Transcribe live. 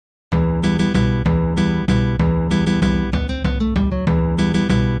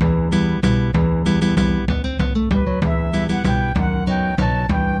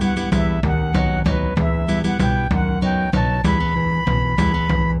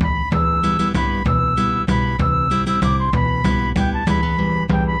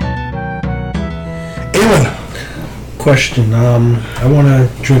Question, I want to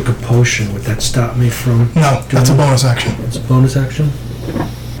drink a potion. Would that stop me from... No, that's a bonus action. It's a bonus action?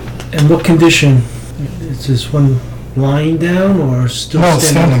 And what condition? Is this one lying down or still No,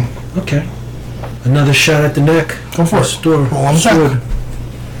 standing? standing. Okay. Another shot at the neck. Go for it. Restore. Roll on the Sword.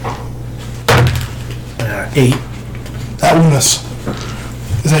 8. That will miss.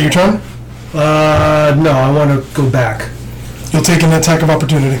 Is that your turn? No, I want to go back. You'll take an attack of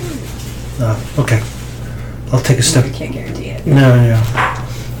opportunity. Okay. I'll take a step. We can't guarantee it. No.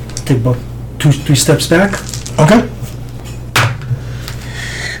 Take about 2-3 steps back. Okay.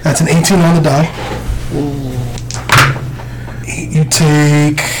 That's an 18 on the die. You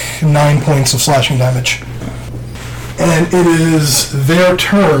take 9 points of slashing damage. And it is their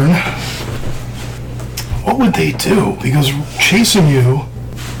turn. What would they do? Because chasing you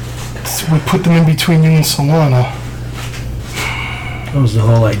would put them in between you and Solana. That was the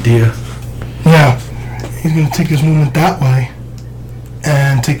whole idea. Yeah. He's going to take his movement that way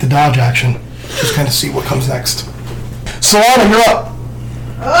and take the dodge action. Just kind of see what comes next. Solana, you're up.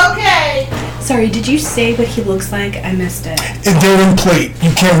 Okay. Sorry, did you say what he looks like? I missed it. They're in plate.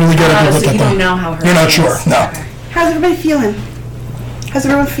 You can't really get a good look So at you them. don't know how her You're not is. sure, no. Okay. How's everybody feeling? How's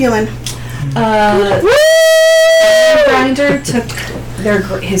everyone feeling? Grinder took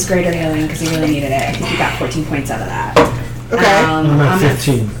his greater healing because he really needed it. I think he got 14 points out of that. Okay. I'm at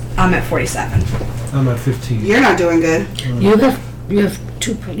 15. I'm at 47. I'm at 15. You're not doing good. You have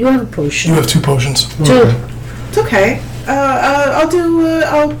a potion. You have 2 potions. Two. It's okay.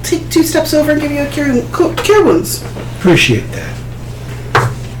 I'll take 2 steps over and give you a cure wounds. Appreciate that.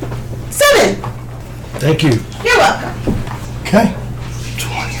 7. Thank you. You're welcome. Okay.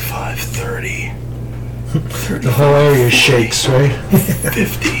 25, 30, The whole area shakes, right?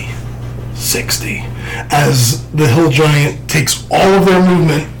 50, 60. As the hill giant takes all of their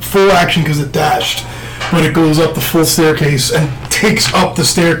movement, full action because it dashed, but it goes up the full staircase and takes up the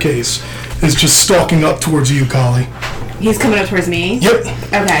staircase. Is just stalking up towards you, Kali. He's coming up towards me? Yep.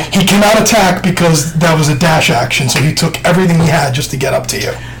 Okay. He cannot attack because that was a dash action, so he took everything he had just to get up to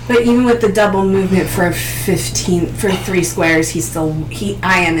you. But even with the double movement for 3 squares,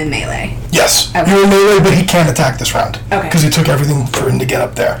 I am in melee. Yes. Okay. You're in melee, but he can't attack this round. Okay. Because he took everything for him to get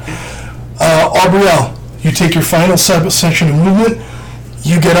up there. Aubrielle, you take your final section of movement,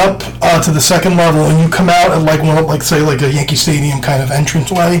 you get up to the second level, and you come out at like a Yankee Stadium kind of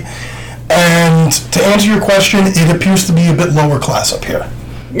entranceway. And to answer your question, it appears to be a bit lower class up here.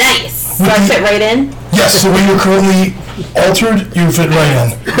 Nice. So I fit right in? Yes, the way you're currently altered, you fit right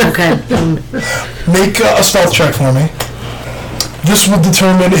in. Okay. Make a stealth check for me. This will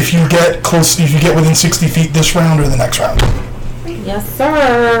determine if you get within 60 feet this round or the next round. Yes,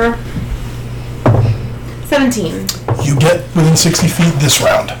 sir. 17. You get within 60 feet this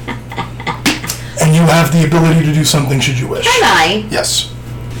round. And you have the ability to do something should you wish. Can I? Yes.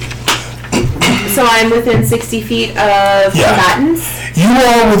 So I'm within 60 feet of combatants? You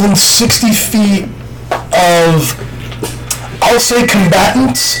are within 60 feet of, I'll say,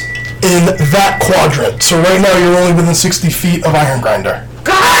 combatants in that quadrant. So right now you're only within 60 feet of Iron Grinder.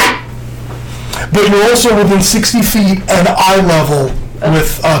 God! But you're also within 60 feet and eye level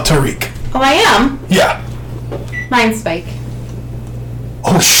with Tariq. Oh, I am? Yeah. Mind spike.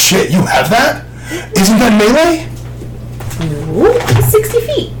 Oh shit, you have that? Isn't that melee? Ooh, 60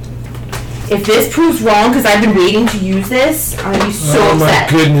 feet. If this proves wrong, because I've been waiting to use this, I'm going to be so Oh my upset.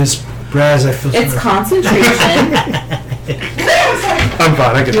 goodness, Braz, I feel It's sorry. concentration. I'm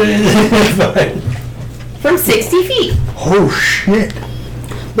fine, I can do it. From 60 feet. Oh shit.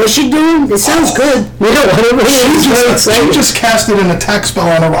 What's she doing? It sounds good. We don't want to She just casted an attack spell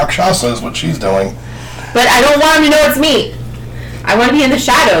on a Rakshasa is what she's doing. But I don't want him to know it's me. I want to be in the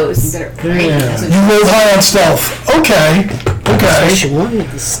shadows. Yeah. You rolled high on stealth. Okay. She wanted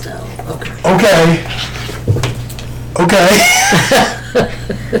the stealth. Okay.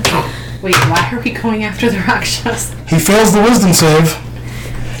 Wait, why are we going after the Rakshas? He fails the wisdom save.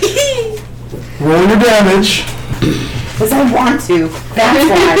 Roll your damage. Because I want to. That's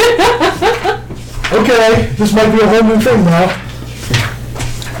why. Okay, this might be a whole new thing now.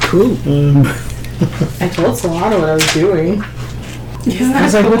 Cool. I told Solana what I was doing. I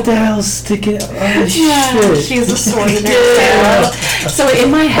was like, what the hell's sticking out? Oh, shit. She has a sword in her tail. So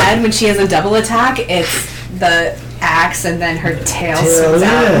in my head, when she has a double attack, it's the axe and then her tail swings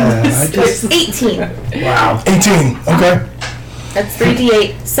out. Yeah, I just... 18. Wow. 18, okay. That's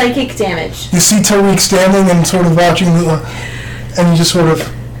 3d8 psychic damage. You see Tariq standing and sort of watching and he just sort of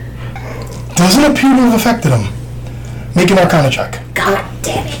doesn't appear to have affected him. Make an Arcana check. God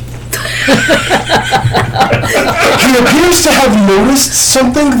damn it. He appears to have noticed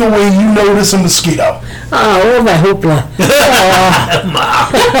something the way you notice a mosquito. Oh, my hoopla.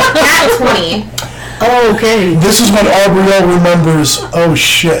 At 20. Okay. This is when Aubrielle remembers, oh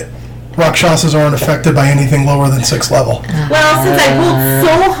shit, Rakshasas aren't affected by anything lower than 6th level. Well, since I pulled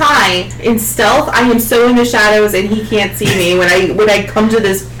so high in stealth, I am so in the shadows and he can't see me when I come to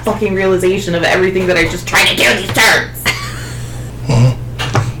this fucking realization of everything that I just tried to do these turns.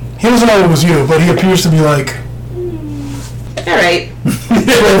 He doesn't know it was you, but he appears to be like, Alright.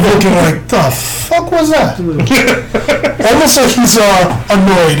 looking like, the fuck was that? Almost like he's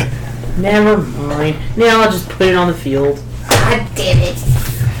annoyed. Never mind. Now I'll just put it on the field. God damn it.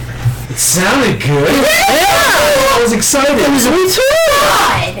 It sounded good. Yeah! I was excited. It was me too.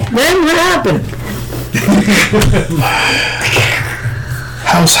 God. Then what happened?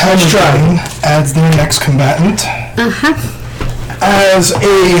 House Hammerstein adds their next combatant. As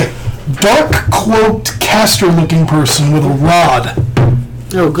a dark-cloaked caster-looking person with a rod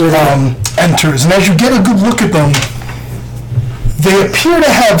Oh, good. enters. And as you get a good look at them, they appear to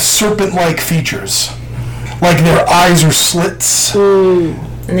have serpent-like features. Like their eyes are slits. And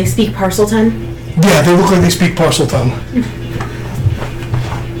they speak Parselton? Yeah, they look like they speak Parseltongue.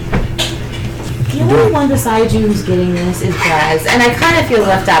 The only one beside you who's getting this is Braz, and I kind of feel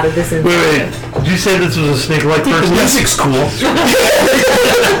left out of this. Wait. Did you say this was a snake-like person? The music's cool.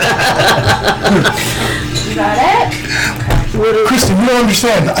 You got it? Kristen, you don't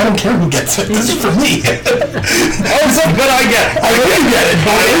understand. I don't care who gets it. This is for me. But I get it. I really get it. I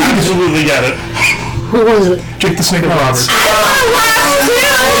absolutely get it. Who was it? Jake the Snake Roberts.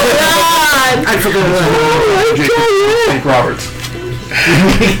 I forgot Jake Snake Roberts.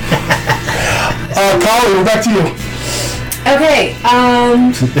 Colin, we're back to you. Okay,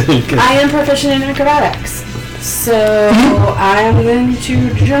 I am proficient in acrobatics, so I am going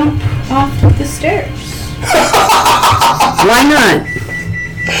to jump off the stairs. Why not?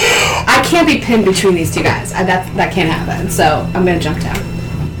 I can't be pinned between these two guys. That can't happen, so I'm going to jump down.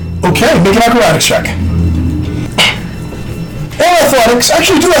 Okay, make an acrobatics check. Or athletics.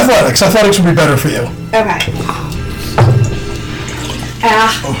 Actually, do athletics. Athletics would be better for you. Okay.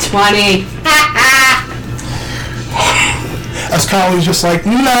 20. As Colleen's just like,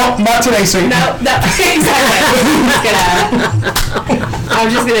 no, not today, Satan. No, exactly. I'm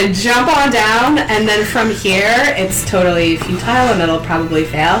just gonna jump on down, and then from here, it's totally futile, and it'll probably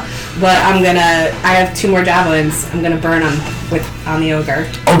fail. But I have 2 more javelins. I'm gonna burn them on the ogre.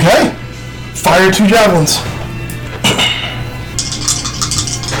 Okay. Fire 2 javelins.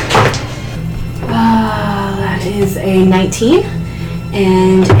 That is a 19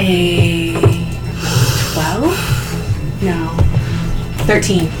 and a 12. No,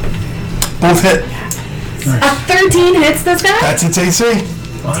 13. Both hit. A 13 hits this guy? That's its AC. It's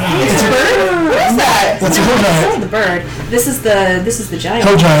a bird? What is that? That's a hill It's giant. not the bird. This is the giant.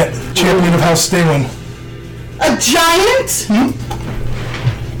 Hill giant. Champion of House Staywin. A giant?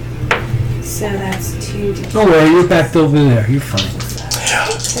 So that's 2. Don't worry, you're back over there. You're fine.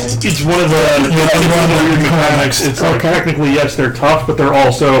 It's one of the weird mechanics. It's like technically, yes, they're tough, but they're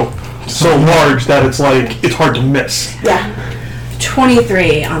also so large that it's like it's hard to miss. Yeah.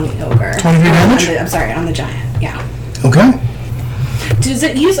 23 on the ogre. 23 damage? I'm sorry, on the giant. Yeah. Okay. Does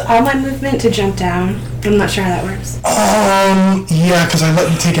it use all my movement to jump down? I'm not sure how that works. Yeah, because I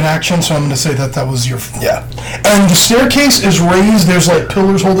let you take an action, so I'm going to say that was your, yeah. And the staircase is raised, there's like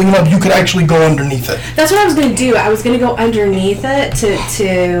pillars holding it up, you could actually go underneath it. That's what I was gonna do. I was gonna go underneath it to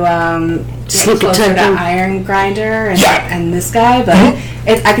Slip get closer attack to him. Iron Grinder Yeah. and this guy, but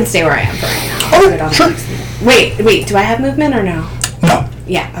I can stay where I am for right now. Okay, Good on sure. the next- Wait, do I have movement or no? No,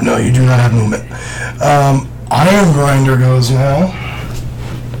 Yeah. Okay. no, you do not have movement. Iron Grinder goes now.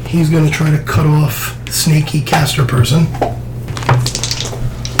 He's going to try to cut off sneaky caster person.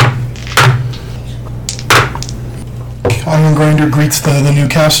 Iron Grinder greets the new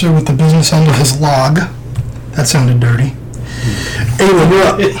caster with the business end of his log. That sounded dirty. Ayla, you're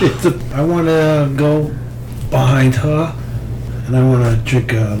up. I want to go behind her, and I want to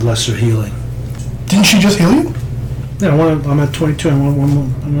drink a lesser healing. Didn't she just heal you? Yeah, I'm at 22. I want one more.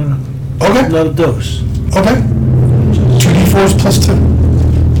 I want Okay, another dose. okay. 2d4s plus 2.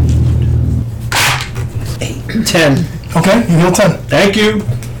 10. Okay, you heal 10. Thank you.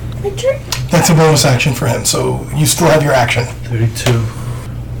 That's a bonus action for him, so you still have your action. 32.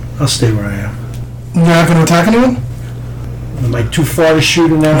 I'll stay where I am. You're not going to attack anyone? Am I too far to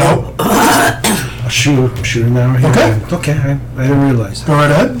shoot an arrow? No. I'll shoot an arrow here. Okay. Okay, I didn't realize that. Go right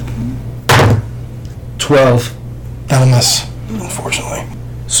ahead. 12. That'll miss, unfortunately.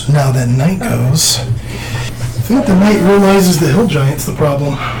 So now that night goes. I think the knight realizes the hill giant's the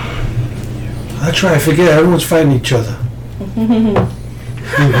problem. I try to forget. Everyone's fighting each other.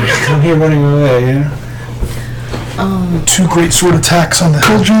 Come here running away, yeah? 2 great sword attacks on the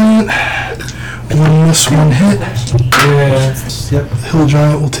hill giant. 1 miss, 1 hit. Yeah. Yep. The hill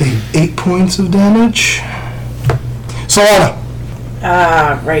giant will take 8 points of damage. Solana.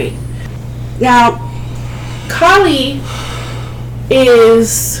 Right. Now, Kali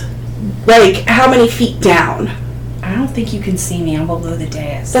is, like, how many feet down? I don't think you can see me. I'm below the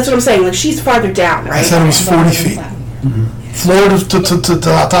dais. That's what I'm saying. Like, she's farther down, right? I said it was 40 feet. Floor to the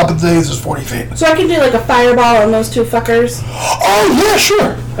top of the days is 40 feet. So I can do, like, a fireball on those 2 fuckers? Oh, yeah,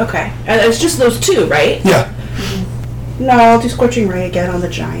 sure. Okay. And it's just those 2, right? Yeah. No, I'll do Scorching Ray again on the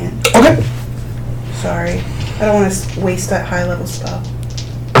giant. Okay. Sorry. I don't want to waste that high-level spell.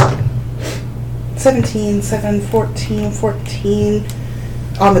 17, 7, 14, 14.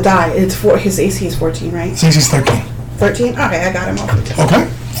 On the die, it's his AC is 14, right? CC's 13. 13? Okay, I got him off the top. Okay.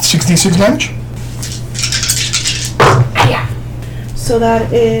 66 damage. Yeah. So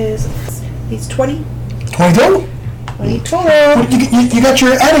that is, he's 20? 20 total. 20 total. You got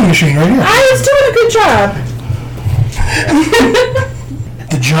your adding machine right here. I was doing a good job.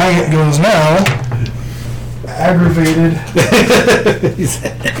 The giant goes now. Aggravated. He's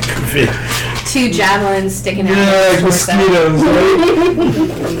aggravated. 2 javelins sticking out. Yeah, like mosquitoes, right?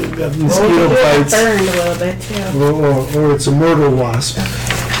 Got mosquito bites. Burned a little bit, too. Or it's a murder wasp.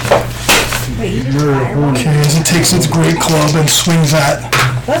 Wait, you did Murder fireball? hornet. Okay, as he takes its great club and swings at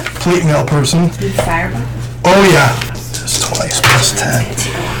plate mail person. You did fireball? Oh yeah. Just twice plus 10.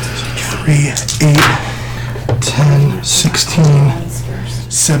 3, 8, 10, 16,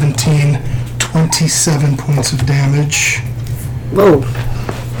 17, 27 points of damage. Whoa.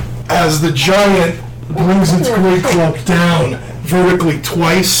 As the giant brings its great club down vertically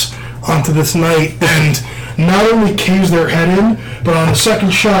twice onto this knight and not only caves their head in, but on the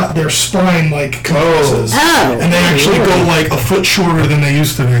second shot, their spine like compresses. Oh. And they actually go like a foot shorter than they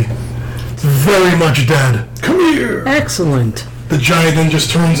used to be. Very much dead. Come here. Excellent. The giant then just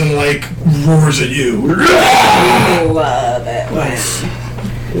turns and like roars at you. Love it.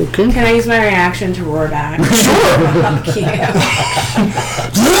 Okay. Can I use my reaction to roar back? Sure. Fuck you.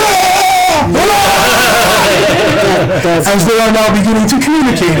 As they are now beginning to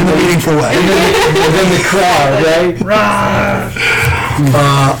communicate in a meaningful way. Within the crowd, right?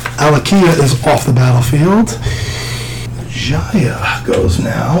 Alakia is off the battlefield. Jaya goes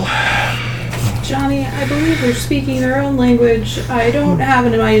now. Johnny, I believe they're speaking their own language. I don't have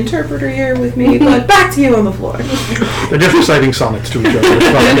my interpreter here with me, but back to you on the floor. They're just reciting sonnets to each other.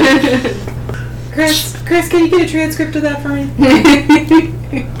 It's Chris, can you get a transcript of that for me?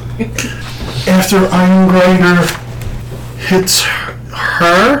 After Iron Grinder hits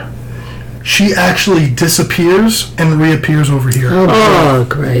her, she actually disappears and reappears over here. Oh,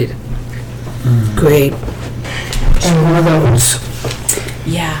 great. Great. And one of those.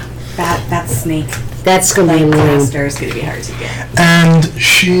 Yeah, that snake That's going to be annoying. blaster is going to be hard to get. And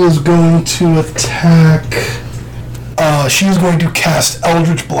she is going to attack. She is going to cast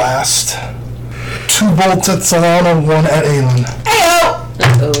Eldritch Blast. 2 bolts at Solana, 1 at Aelin.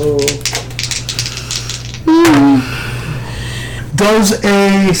 Does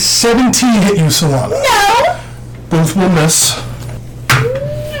a 17 hit you, Solana? No! Both will miss.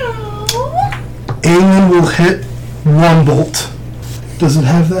 Aelin will hit 1 bolt. Does it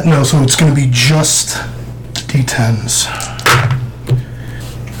have that? No, so it's going to be just D10s.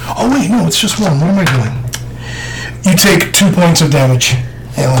 Oh wait, no, it's just 1. What am I doing? You take 2 points of damage,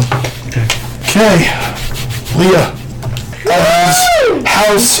 Aelin. Okay. Leah. As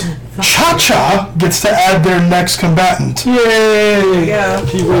House Cha-Cha gets to add their next combatant. Yay! Yeah.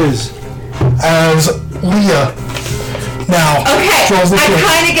 Gee whiz. As Leah now Okay, draws the I sword.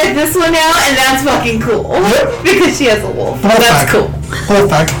 kind of get this one now, and that's fucking cool. Yep. Because she has a wolf. Wolfpack. That's cool.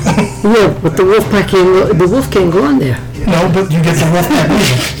 Wolfpack. Yeah, but the wolf pack can't, the wolf can't go on there. No, but you get the Wolfpack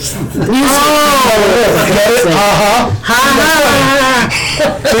music. Oh!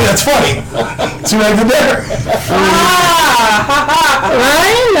 See, that's funny. See what I did there?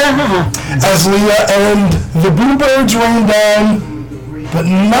 As Leah and the Bluebirds rain down, but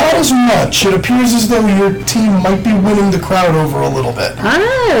not as much. It appears as though your team might be winning the crowd over a little bit.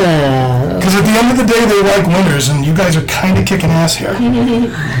 Because at the end of the day, they like winners, and you guys are kind of kicking ass here.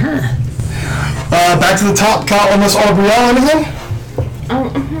 Back to the top, unless Aubrielle, anything?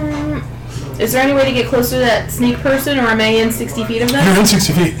 Is there any way to get closer to that snake person, or am I in 60 feet of them? You're in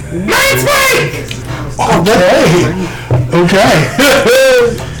 60 feet. Giant snake! Okay. Okay.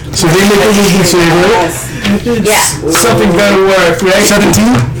 So they make a wisdom save, right? Yeah. Something better work, right?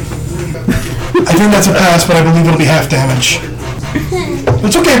 17? I think that's a pass, but I believe it'll be half damage.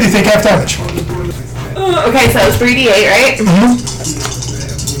 It's okay if you think half damage. Okay, so it's 3d8, right? Mm-hmm.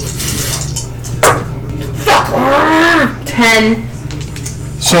 Fuck 10.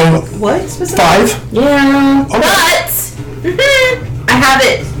 So, What specifically? 5. Yeah. Okay. But I have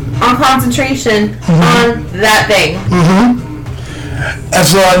it on concentration on that thing.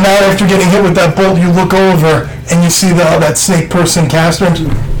 As now after getting hit with that bolt, you look over and you see that snake person caster.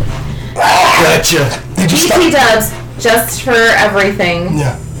 Gotcha. They just GT dubs, just for everything.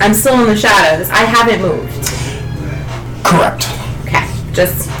 Yeah. I'm still in the shadows. I haven't moved. Correct. Okay.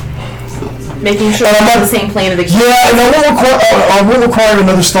 Just making sure And I'm I'm on not- the same plane of the Yeah, and I will require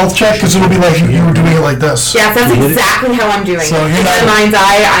another stealth check because it'll be like you were doing it like this. Yes, that's exactly how I'm doing So it. you're In not- my mind's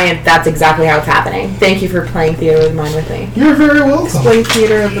eye, that's exactly how it's happening. Thank you for playing theater of the mind with me. You're very welcome. Explain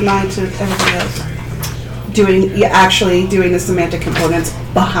theater of the mind to everybody else. Actually doing the semantic components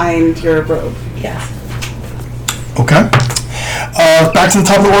behind your robe. Yes. Okay. Back to the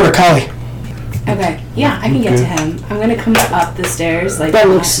top of the order, Kali. Okay. Yeah, I can get to him. I'm gonna come up the stairs like That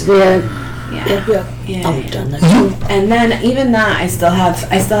looks, yeah, Yeah. yeah. I've done that Mm-hmm. too. And then even that, I still have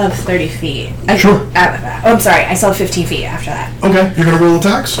 30 feet. Sure. I'm sorry. I still have 15 feet after that. Okay, you're gonna roll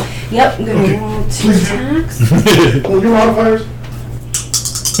attacks. Yep. I'm gonna Okay. roll 2 Please. attacks. Roll your modifiers.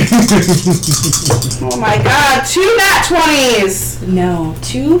 Oh my god, 2 nat 20s! No,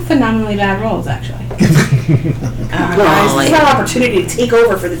 2 phenomenally bad rolls actually. Guys, this is our opportunity to take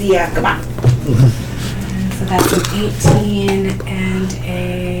over for the DM. Come on. So that's an 18 and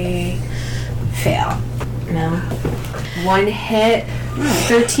a fail. No. 1 hit,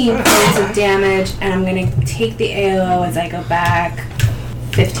 13 points of damage, and I'm gonna take the AOO as I go back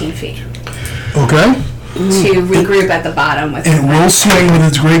 15 feet Okay. to regroup at the bottom with It will swing with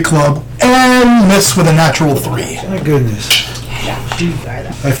its great club and miss with a natural 3. My goodness.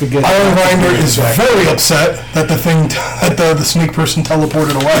 I forget. Iron Grinder is very upset that the thing, that the snake person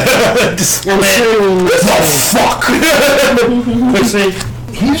teleported away. I'm sure Oh fuck!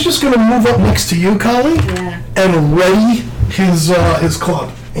 He's just gonna move up next to you, Kali, Yeah. and ready his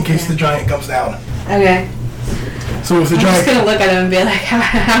club in case the giant comes down. Okay. So if the I'm just giant, gonna look at him and be like,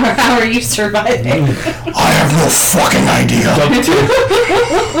 how are you surviving? I have no fucking idea.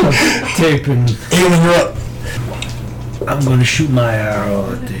 Tape and Aiden, you're up. I'm gonna shoot my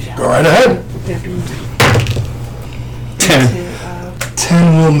arrow at the Go right ahead. 10.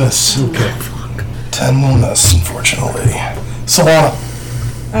 10 will miss. Okay. 10 will miss, unfortunately. Solana.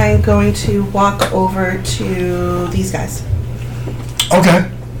 I'm going to walk over to these guys. Okay.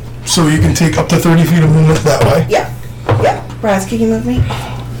 So you can take up to 30 feet of movement that way. Yeah. Yeah. Braz, can you move me?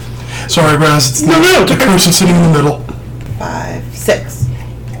 Sorry, Raz, it's the curse is sitting in the middle. 5, 6.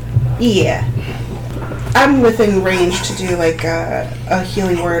 Yeah. I'm within range to do like a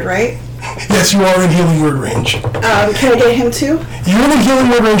healing word, right? Yes, you are in healing word range. Can I get him too? You're in the healing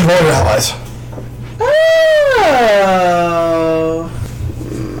word range of all your allies. Oh.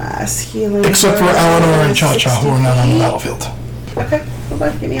 Mass healing. Except for word, Eleanor and Cha-Cha, who are not on the 60. battlefield. Okay, hold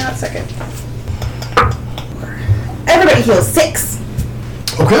on, give me a hot second. Everybody heals 6.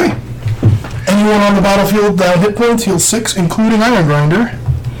 Okay. Anyone on the battlefield down hit points, heal 6, including Iron Grinder.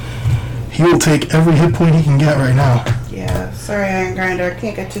 He will take every hit point he can get right now. Yeah, sorry, Iron Grinder, I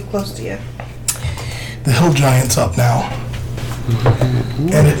can't get too close to you. The hill giant's up now.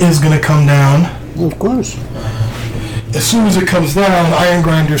 And it is going to come down. Of course. As soon as it comes down, Iron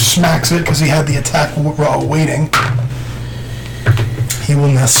Grinder smacks it because he had the attack waiting. He will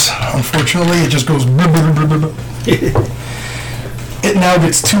miss. Unfortunately, it just goes. It now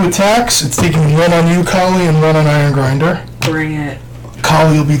gets 2 attacks. It's taking 1 on you, Kali, and 1 on Iron Grinder. Bring it.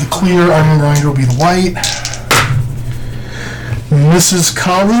 Kali will be the clear, Iron Grinder will be the white. Mrs.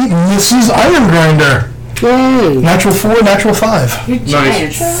 Kali, Mrs. Iron Grinder. Yay. Natural 4, natural 5. Your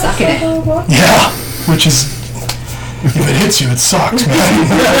giant's sucking it. Yeah, which is, if it hits you, it sucks, man.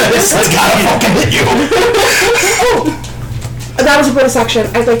 It's gotta fucking hit you. That was a bonus action.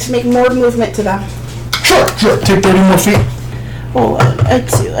 I'd like to make more movement to them. Sure. Take 30 more feet. Oh, a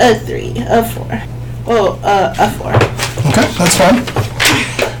 2, a 3, a 4. Oh, a 4. Okay, that's fine.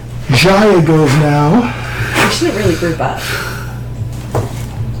 Jaya goes now. We shouldn't really group up.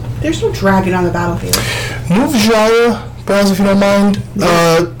 There's no dragon on the battlefield. Move Jaya, Braz, if you don't mind,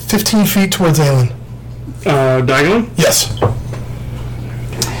 15 feet towards Aelin. Diagonally? Yes.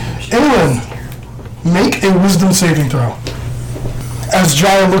 Aelin, make a wisdom saving throw. As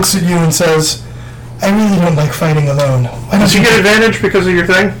Jaya looks at you and says, I really don't like fighting alone. Why Does don't he you get advantage because of your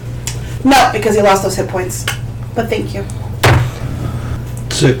thing? No, because he lost those hit points. But thank you.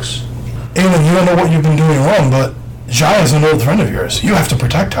 6. Aelin, you don't know what you've been doing wrong, but Jaya's an old friend of yours. You have to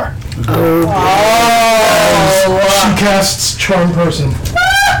protect her. She casts Charm Person.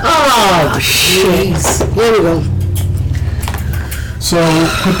 Oh, jeez. Here we go. So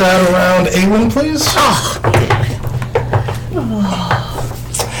put that around Awen, please.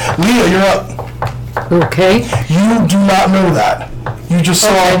 Leah, you're up. Okay. You do not know that. You just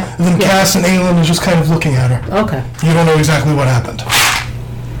saw them cast and Awen is just kind of looking at her. Okay. You don't know exactly what happened.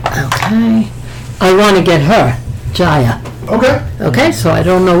 Okay. I want to get her, Jaya. Okay. Okay, so I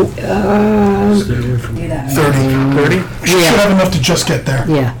don't know. 30. 30? You should have enough to just get there.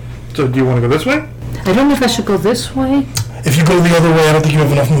 Yeah. So do you want to go this way? I don't know if I should go this way. If you go the other way, I don't think you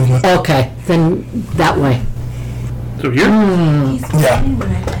have enough movement. Okay, then that way. So here? Yeah.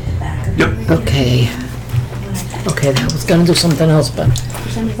 Okay. Okay, I was gonna do something else, but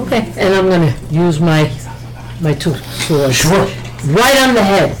okay. And I'm gonna use my two swords. Sure. Right on the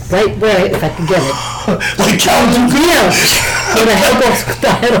head, right where if I can get it. Like challenge. Yeah. Where the head goes, the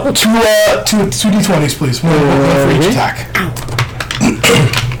head will- Two d20s, please. One for each attack.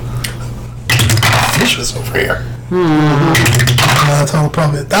 Vicious over here. That's how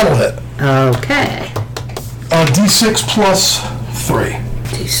that'll hit. Okay. D6 plus 3.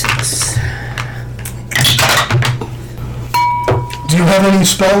 D6. Do you have any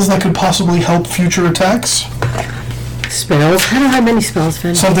spells that could possibly help future attacks? Spells? I don't have many spells,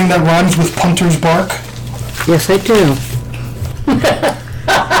 Finn. Something that rhymes with punter's bark? Yes, I do.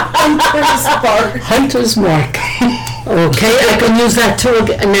 Hunter's mark. Okay, I can use that tool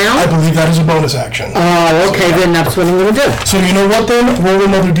I now? believe that is a bonus action. Oh, okay, then that's what I'm gonna do. So you know what then? Roll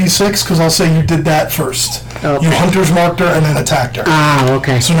another d6, because I'll say you did that first. Okay. You hunter's marked her and then attacked her. Ah,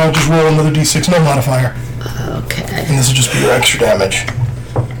 okay. So now just roll another d6, no modifier. Okay. And this will just be your extra damage.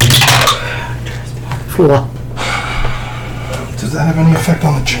 4. Does that have any effect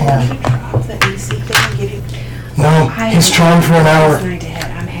on the charm? The AC thing, get it. No, he's charmed for an hour.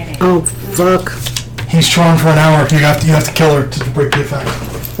 I'm hitting. Oh, fuck. He's charmed for an hour. You have to kill her to break the effect.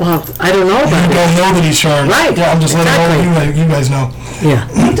 Well, I don't know You about it. don't know that he's charmed. Right, Yeah, I'm just letting all you guys know. Yeah.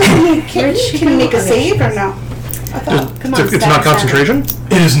 Can you make a save or no? I thought, come on, It's not concentration?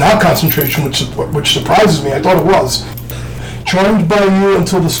 It is not concentration, which surprises me. I thought it was. Charmed by you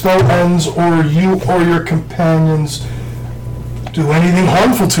until the spell ends, or you or your companions do anything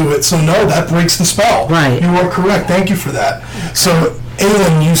harmful to it. So no, that breaks the spell. Right. You are correct. Thank you for that. So,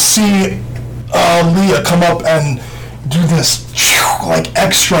 Aelin, you see Leah come up and do this like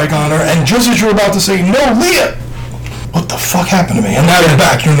X strike on her, and just as you're about to say, "No, Leah," what the fuck happened to me? And now you're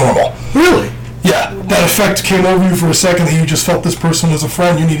back. You're normal. Really? Yeah, that effect came over you for a second that you just felt this person was a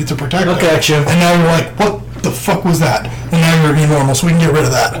friend you needed to protect. Look them. at you. And now you're like, what the fuck was that? And now you're normal, so we can get rid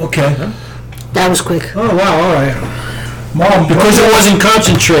of that. Okay. That was quick. Oh, wow, all right. Mom, Because it wasn't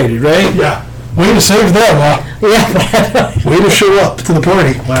concentrated, right? Yeah. Way to save them, huh? Yeah. Way to show up to the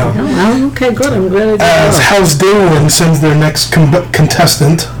party. Wow. Well, okay, good. I'm glad I did As that. House Daywin sends their next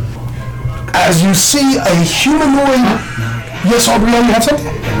contestant, as you see a humanoid... Yes, Aubrielle, you have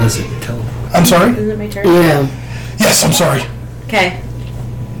something? Listen, tell them. I'm sorry? Is it my turn? Yeah. Yes, I'm sorry. Okay.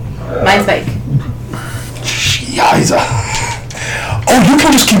 Mine's fake. Yiza. Oh, you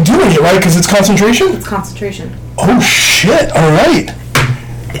can just keep doing it, right? Because it's concentration? It's concentration. Oh, shit. All right.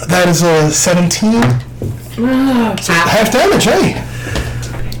 That is a 17. So half damage, hey?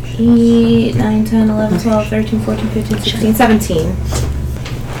 8, 9, 10, 11, 12, 13, 14, 15, 16, 17.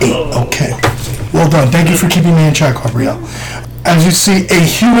 8. Okay. Well done. Thank you for keeping me in check, Aubrielle. As you see, a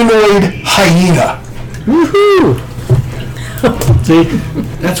humanoid hyena. Woohoo! See,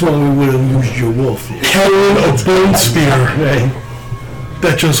 that's when we would have used your wolf. Carrying a bone spear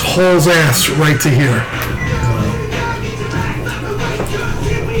that just hauls ass right to here.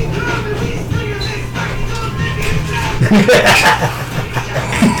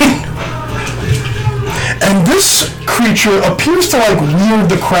 And this creature appears to like weird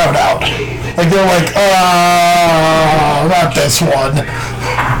the crowd out. Like they're like, not this one.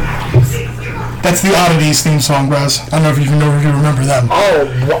 That's the Oddities theme song, Braz. I don't know if you remember them. Oh,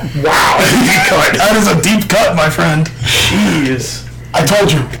 wow. Deep cut. That is a deep cut, my friend. Jeez. I told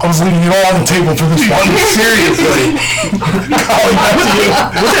you, I was leaving it all on the table for this one. Seriously. Golly, back to you.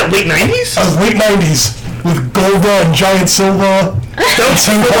 Was that late 90s? That was late 90s with Golda and Giant Silva. Don't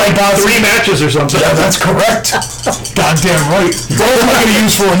say like 3 matches or something. Yeah, that's correct. Goddamn right. What am I going to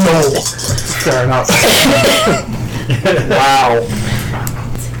use for a knoll? Fair enough. Wow.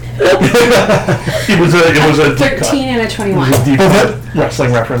 It was a deep cut. 13 and a 21. Deep Oh, cut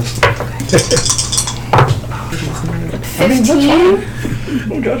wrestling reference. 15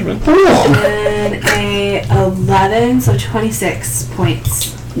 No judgment. and a 11, so 26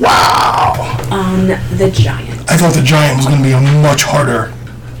 points Wow. on the giant. I thought the giant was going to be a much harder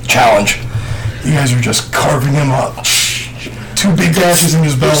challenge. You guys are just carving him up. 2 big gashes in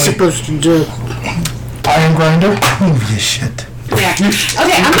his What are you belly. supposed to do? Iron grinder? Move your shit. Yeah.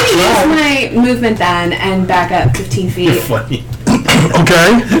 Okay, I'm gonna use my movement then and back up 15 feet. Funny.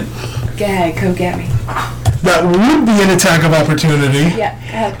 Okay. Go ahead, come get me. That would be an attack of opportunity.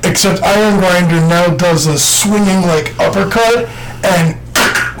 Yeah. Except Iron Grinder now does a swinging like uppercut and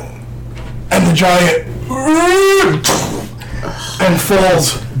the giant and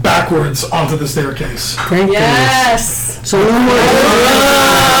falls backwards onto the staircase. Thank you. Yes. So no more.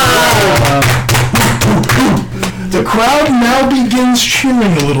 The crowd now begins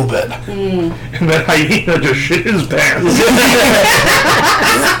cheering a little bit. And that hyena just shit his pants.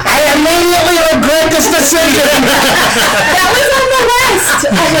 I immediately regret this decision. That was on the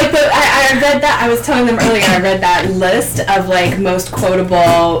list. I read that. I was telling them earlier. I read that list of like most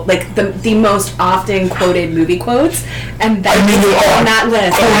quotable, like the most often quoted movie quotes, and that on that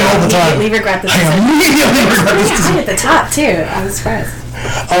list. all the time. I immediately regret this I decision. immediately regret this Yeah, decision. I'm at the top too. I was surprised.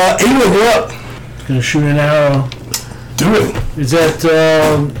 Ava, you're up. Gonna shoot an arrow. Do it. Is that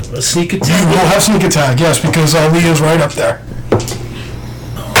a sneak You attack? will have sneak attack, yes, because Leah's right up there.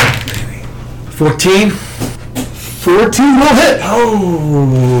 14. 14 will hit.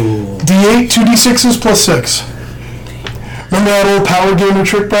 Oh. D8, 2d6s plus 6. Remember that old power gamer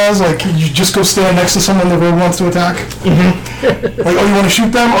trick, Baz? Like, you just go stand next to someone the rogue wants to attack? Mm-hmm. Like, oh, you want to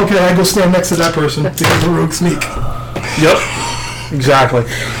shoot them? Okay, I go stand next to that person to get the rogue sneak. Yep. Exactly.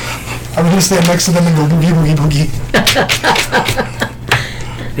 I'm going to stand next to them and go boogie, boogie, boogie.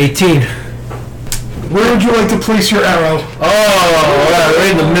 18. Where would you like to place your arrow? Oh,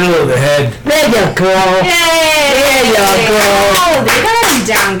 right in the middle of the head. There you go. There you go. Oh, they got him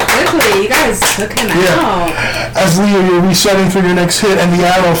down quickly. You guys took him out. As Leah, you're resetting for your next hit, and the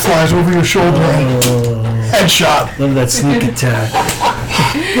arrow flies over your shoulder and headshot. Love that sneak attack.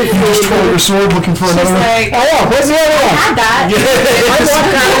 You just pull your sword looking for another one. Like, Oh, where's the other one? had that.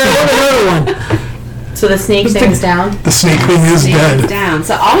 Another one. So the snake thing's down. The snake thing is dead. Down.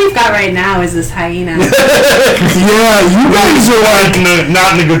 So all we've got right now is this hyena. Yeah, you guys are like,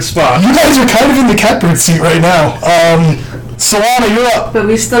 Not in a good spot. you guys are kind of in the catbird seat right now. Solana, you're up. But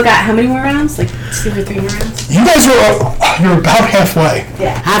we've still got how many more rounds? Like 2 or 3 more rounds? You guys are you're about halfway.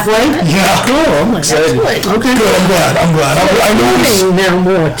 Halfway? Yeah. Cool. I'm excited. Okay. Good. I'm glad. I knew Now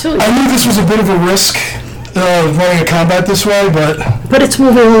more too. I knew this was a bit of a risk running a combat this way, but But it's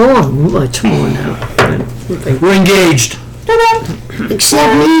moving along much more now. We're engaged.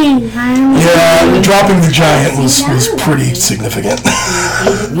 Except me. yeah, dropping the giant was pretty significant.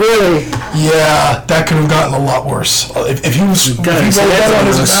 Really? Yeah, that could have gotten a lot worse. If he rolled Guys, better that's on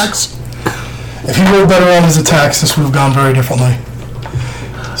his worse. attacks, if he rolled better on his attacks, this would have gone very differently.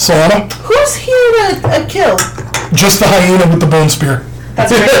 Solana, Who's here to kill? just the hyena with the bone spear.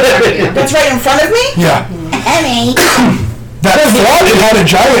 That's right. That's right in front of me? Yeah. Emmy. That thought it had a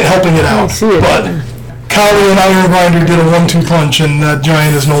giant helping it out, see it. but Kali and Iron Grinder did a 1-2 punch, and that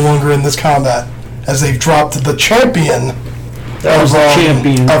giant is no longer in this combat, as they've dropped the champion That was the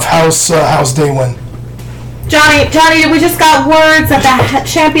champion. of House Daywin. Johnny, we just got words that the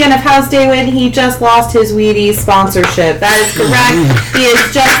champion of House Daywin, he just lost his Wheaties sponsorship. That is correct. He has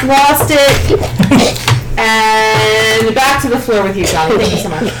just lost it. And back to the floor with you, Johnny. Thank you so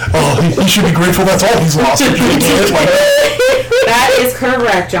much. Oh, he should be grateful that's all he's lost. That is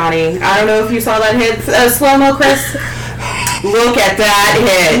correct, Johnny. I don't know if you saw that hit slow-mo, Chris. Look at that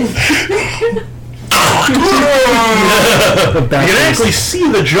hit. You can actually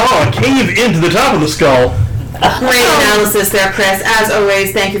see the jaw cave into the top of the skull. Great analysis there, Chris. As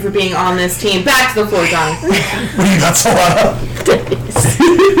always, thank you for being on this team. Back to the floor, Johnny. What do you got, Solana?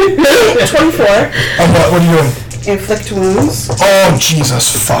 24. And what are you doing? Inflict wounds. Oh,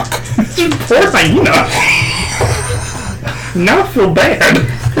 Jesus, fuck. Poor hyena. Now I feel bad.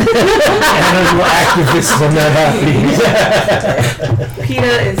 Activists are not happy.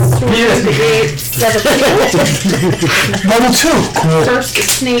 PETA is sworn to gate 17. Level 2. Cool. First a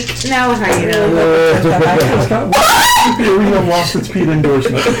snake, now a hyena. Everyone lost its PETA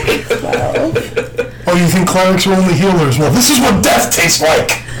endorsement. Oh, you think clerics are only healers? Well, this is what death tastes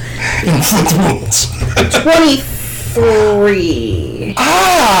like. Inflict wounds. 23.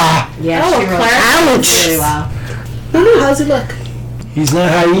 Ah! Yeah, Oh, she rolled Clarence. really well. How's it look? He's not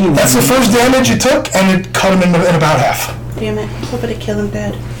hyena. That's the first damage it took, and it cut him in about half. Damn it. Hoping to kill him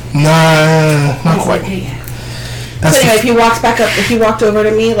dead. Nah, not quite. That's So anyway, if he walks back up, if he walked over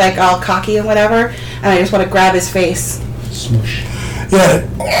to me, like all cocky and whatever, and I just want to grab his face. Smoosh. yeah.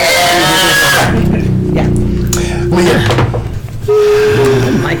 Yeah. Leah.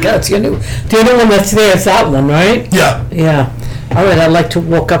 Oh my God, it's gonna. The other one that's there is that one, right? Yeah. Yeah. All right, I'd like to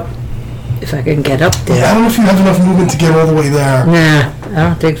walk up if I can get up Yeah, I there. don't know if you have enough movement to get all the way there. Nah, I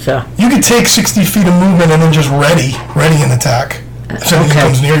don't think so. You could take 60 feet of movement and then just ready an attack. if anything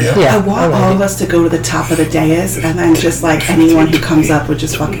comes near you. Yeah. I want all of us to go to the top of the dais, and then just like anyone who comes up would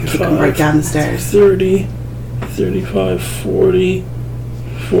just fucking kick them right down the stairs. 30, 35, 40,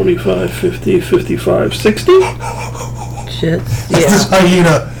 45, 50, 55, 60? Shit. This Yeah.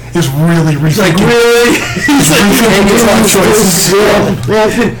 hyena is really rethinking. Really? He's rethinking his life choices.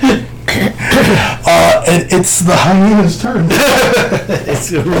 And it's the hyena's turn.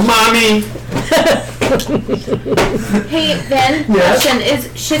 It's mommy. Hey, Ben, Yes? question. Is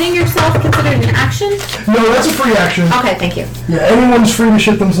shitting yourself considered an action? No, that's a free action. Okay, thank you. Yeah, anyone's free to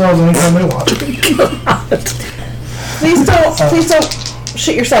shit themselves anytime they want. Please don't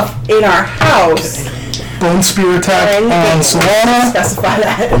shit yourself in our house. Bone spear attack on Solana. Specify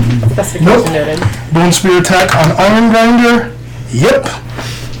that. Specification Nope. noted. Bone spear attack on Iron Grinder. Yep.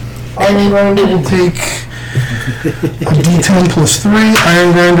 Iron Grinder will take a D10 plus 3.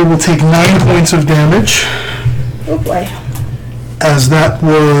 Iron Grinder will take 9 points of damage, Oh boy. as that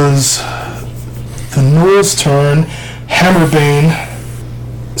was the Null's turn. Hammerbane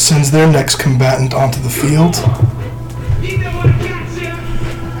sends their next combatant onto the field.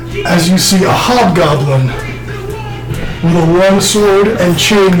 As you see a hobgoblin with a long sword and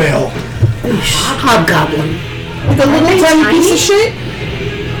chainmail. Hobgoblin. Like a little tiny piece of shit?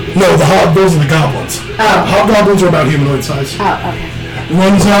 No, those are the goblins. Hobgoblins are about humanoid size. Oh, okay.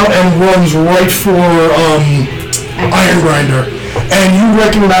 Runs out and runs right for Iron Grinder. And you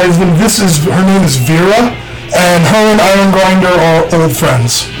recognize them. Her name is Vera, and her and Iron Grinder are old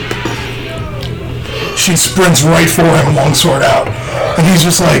friends. She sprints right for him, longsword out. And he's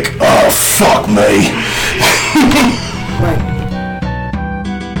just like, oh, fuck me. Right.